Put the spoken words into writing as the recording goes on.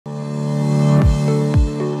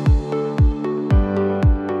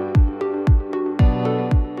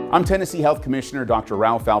I'm Tennessee Health Commissioner Dr.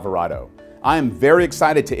 Ralph Alvarado. I am very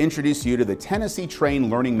excited to introduce you to the Tennessee Train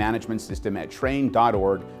Learning Management System at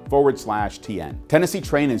train.org/TN. Tennessee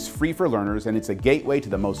Train is free for learners, and it's a gateway to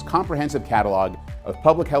the most comprehensive catalog of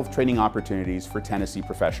public health training opportunities for Tennessee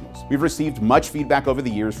professionals. We've received much feedback over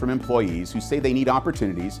the years from employees who say they need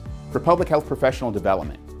opportunities for public health professional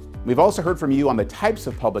development. We've also heard from you on the types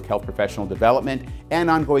of public health professional development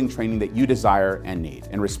and ongoing training that you desire and need.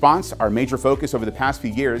 In response, our major focus over the past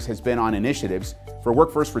few years has been on initiatives for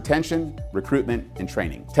workforce retention, recruitment, and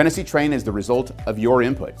training. Tennessee Train is the result of your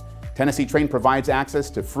input. Tennessee Train provides access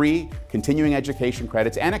to free continuing education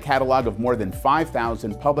credits and a catalog of more than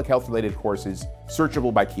 5,000 public health-related courses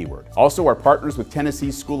searchable by keyword. Also, our partners with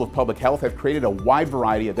Tennessee's School of Public Health have created a wide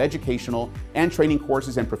variety of educational and training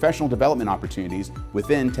courses and professional development opportunities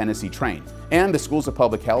within Tennessee Train. And the Schools of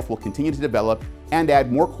Public Health will continue to develop and add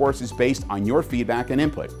more courses based on your feedback and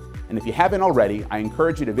input. And if you haven't already, I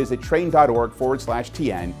encourage you to visit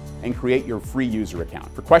train.org/TN and create your free user account.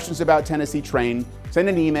 For questions about Tennessee Train, send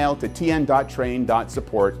an email to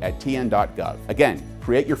tn.train.support@tn.gov. Again,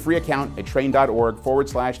 create your free account at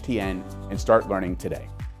train.org/TN and start learning today.